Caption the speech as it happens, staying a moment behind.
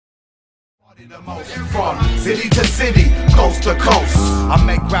From city to city, coast to coast, I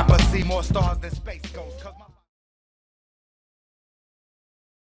make rappers see more stars than space ghosts.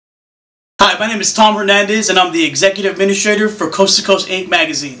 Hi, my name is Tom Hernandez, and I'm the Executive Administrator for Coast to Coast Inc.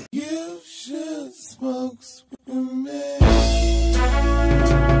 magazine. You should smoke with me.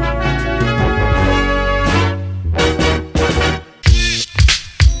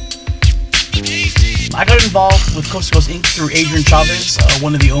 I got involved with Coast to Coast Inc. through Adrian Chavez,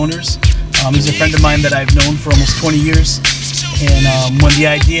 one of the owners. He's a friend of mine that I've known for almost 20 years. And when the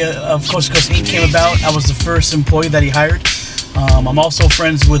idea of Coast to Coast Inc. came about, I was the first employee that he hired. I'm also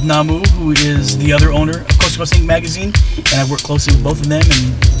friends with Namu, who is the other owner of Coast to Coast Inc. magazine, and I work closely with both of them,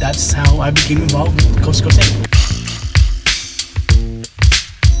 and that's how I became involved with Coast to Coast Inc.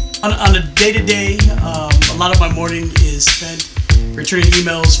 On a day-to-day, a lot of my morning is spent returning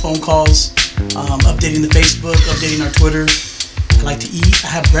emails, phone calls, updating the Facebook, updating our Twitter. I like to eat. I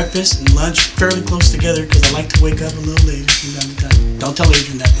have breakfast and lunch fairly close together because I like to wake up a little later from time to time. Don't tell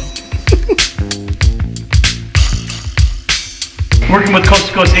Adrian that though. Working with Coast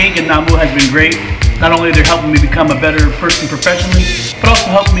to Coast Inc. and Namu has been great. Not only they're helping me become a better person professionally, but also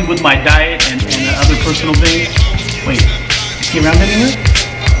helping me with my diet and other personal things. Wait, is he around anywhere?